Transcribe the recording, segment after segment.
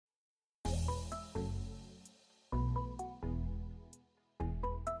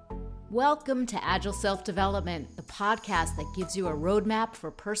Welcome to Agile Self-Development, the podcast that gives you a roadmap for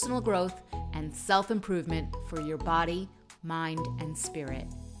personal growth and self-improvement for your body, mind, and spirit.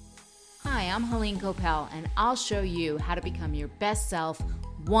 Hi, I'm Helene Coppell, and I'll show you how to become your best self,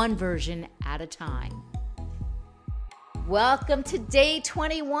 one version at a time. Welcome to day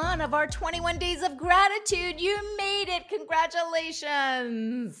 21 of our 21 Days of Gratitude. You made it.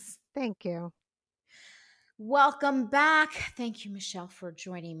 Congratulations. Thank you. Welcome back. Thank you, Michelle, for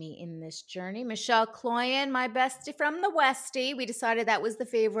joining me in this journey. Michelle Cloyan, my bestie from the Westie. We decided that was the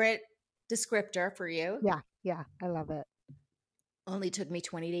favorite descriptor for you. Yeah, I love it. Only took me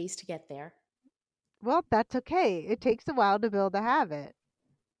 20 days to get there. Well, that's okay. It takes a while to build a habit.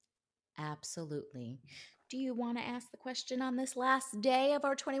 Absolutely. Do you want to ask the question on this last day of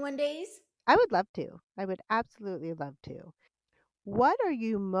our 21 days? I would love to. I would absolutely love to. What are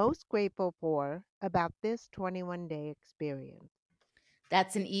you most grateful for about this 21-day experience?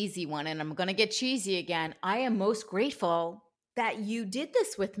 That's an easy one, and I'm going to get cheesy again. I am most grateful that you did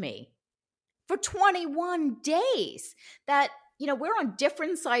this with me for 21 days. That, we're on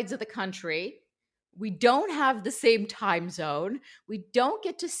different sides of the country. We don't have the same time zone. We don't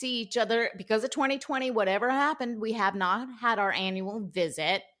get to see each other because of 2020, whatever happened, we have not had our annual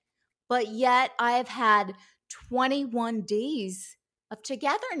visit. But yet I have had 21 days of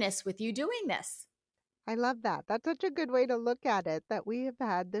togetherness with you doing this. I love that. That's such a good way to look at it, that we have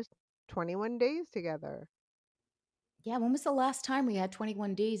had this 21 days together. Yeah, when was the last time we had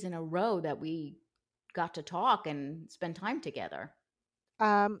 21 days in a row that we got to talk and spend time together?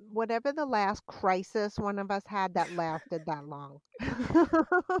 Whatever the last crisis one of us had that lasted that long.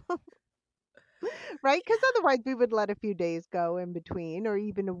 Right? Because otherwise we would let a few days go in between, or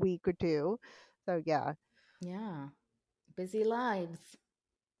even a week or two. So yeah. Yeah, busy lives.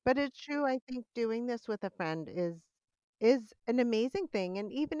 But it's true, I think doing this with a friend is an amazing thing.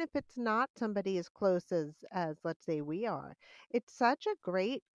 And even if it's not somebody as close as let's say we are, it's such a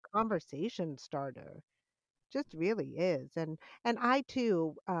great conversation starter. Just really is. And I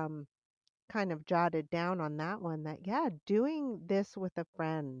too kind of jotted down on that one that yeah, doing this with a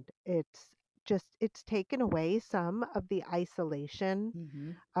friend, it's taken away some of the isolation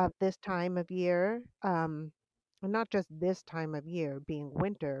Mm-hmm. of this time of year. And not just this time of year being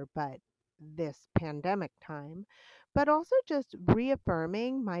winter, but this pandemic time, but also just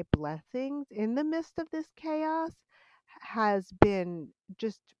reaffirming my blessings in the midst of this chaos has been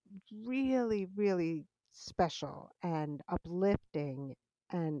just really, really special and uplifting.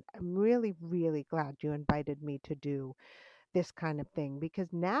 And I'm really, really glad you invited me to do this kind of thing because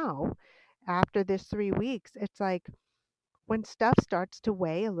now, after this 3 weeks, it's like when stuff starts to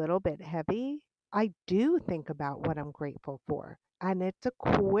weigh a little bit heavy, I do think about what I'm grateful for. And it's a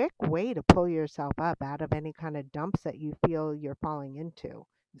quick way to pull yourself up out of any kind of dumps that you feel you're falling into.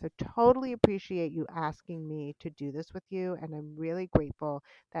 So, totally appreciate you asking me to do this with you. And I'm really grateful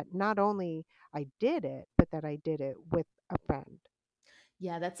that not only I did it, but that I did it with a friend.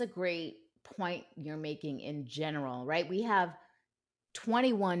 Yeah, that's a great point you're making in general, right? We have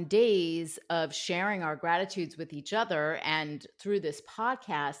 21 days of sharing our gratitudes with each other and through this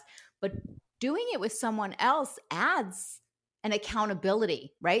podcast, but doing it with someone else adds an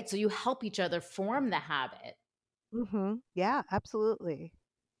accountability, right? So you help each other form the habit. Yeah, absolutely.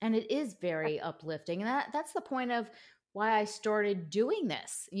 And it is very uplifting. And that's the point of why I started doing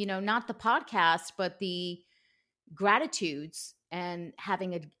this, not the podcast, but the gratitudes and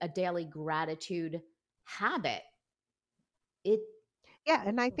having a daily gratitude habit. Yeah,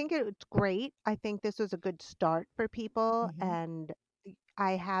 and I think it's great. I think this was a good start for people. Mhm. And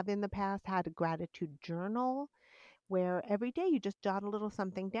I have in the past had a gratitude journal where every day you just jot a little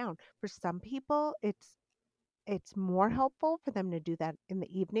something down. For some people, it's more helpful for them to do that in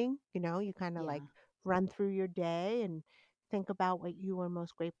the evening. You kind of like Yeah. run through your day and think about what you were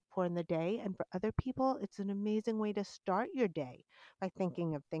most grateful for in the day. And for other people, it's an amazing way to start your day by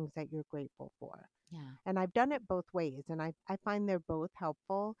thinking of things that you're grateful for. Yeah. And I've done it both ways, and I find they're both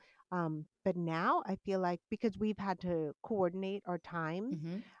helpful. But now I feel like because we've had to coordinate our times,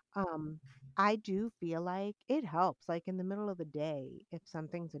 Mhm. um, I do feel like it helps. Like in the middle of the day, if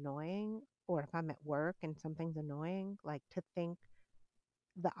something's annoying, or if I'm at work and something's annoying, like to think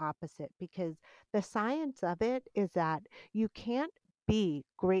the opposite, because the science of it is that you can't be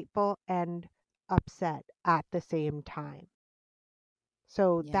grateful and upset at the same time.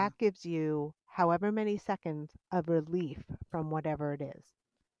 So Yeah. that gives you however many seconds of relief from whatever it is.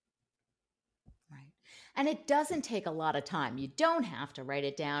 Right. And it doesn't take a lot of time. You don't have to write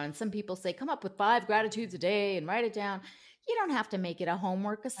it down. And some people say, come up with 5 gratitudes a day and write it down. You don't have to make it a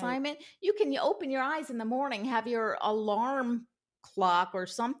homework Right. assignment. You can open your eyes in the morning, have your alarm clock or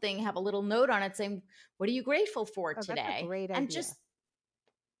something have a little note on it saying, what are you grateful for Oh, today? that's a great And idea. just,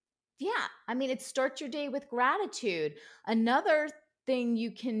 yeah, I mean, it starts your day with gratitude. Another thing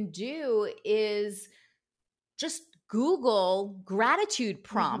you can do is just Google gratitude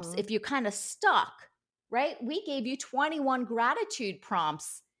prompts Mm-hmm. if you're kind of stuck, right? We gave you 21 gratitude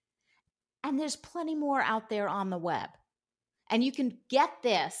prompts, and there's plenty more out there on the web. And you can get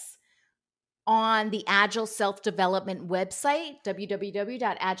this on the Agile Self-Development website,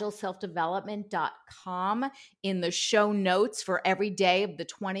 www.agileselfdevelopment.com. In the show notes for every day of the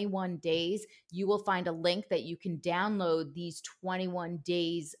 21 days, you will find a link that you can download these 21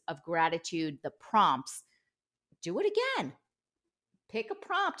 days of gratitude, the prompts. Do it again. Pick a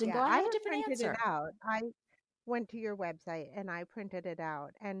prompt and Yeah, go, I I have a have different printed it answer. out. I went to your website and I printed it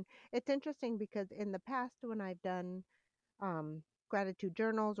out. And it's interesting because in the past when I've done gratitude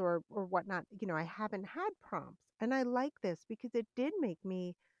journals or whatnot, I haven't had prompts. And I like this because it did make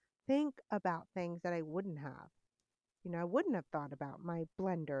me think about things that I wouldn't have. I wouldn't have thought about my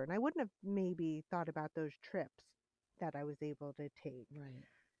blender and I wouldn't have maybe thought about those trips that I was able to take Right.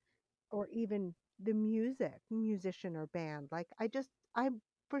 or even the musician or band. Like I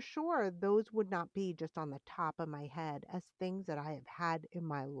for sure those would not be just on the top of my head as things that I have had in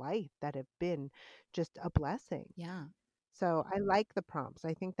my life that have been just a blessing. Yeah. So I like the prompts.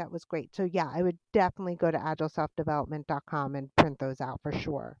 I think that was great. So yeah, I would definitely go to agileselfdevelopment.com and print those out for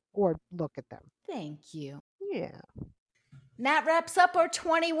sure or look at them. Thank you. Yeah. And that wraps up our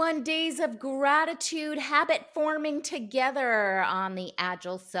 21 days of gratitude habit forming together on the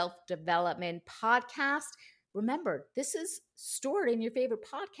Agile Self Development Podcast. Remember, this is stored in your favorite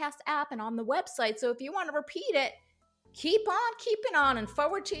podcast app and on the website. So if you want to repeat it, keep on keeping on and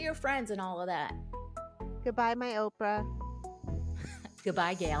forward to your friends and all of that. Goodbye, my Oprah.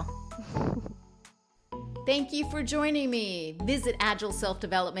 Goodbye, Gail. Thank you for joining me. Visit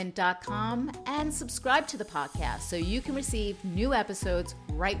agileselfdevelopment.com and subscribe to the podcast so you can receive new episodes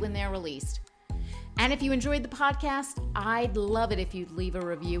right when they're released. And if you enjoyed the podcast, I'd love it if you'd leave a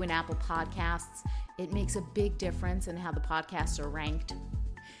review in Apple Podcasts. It makes a big difference in how the podcasts are ranked.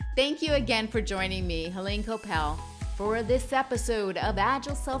 Thank you again for joining me, Helene Coppell, for this episode of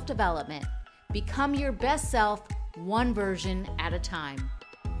Agile Self-Development. Become your best self, one version at a time.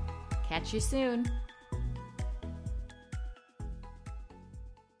 Catch you soon.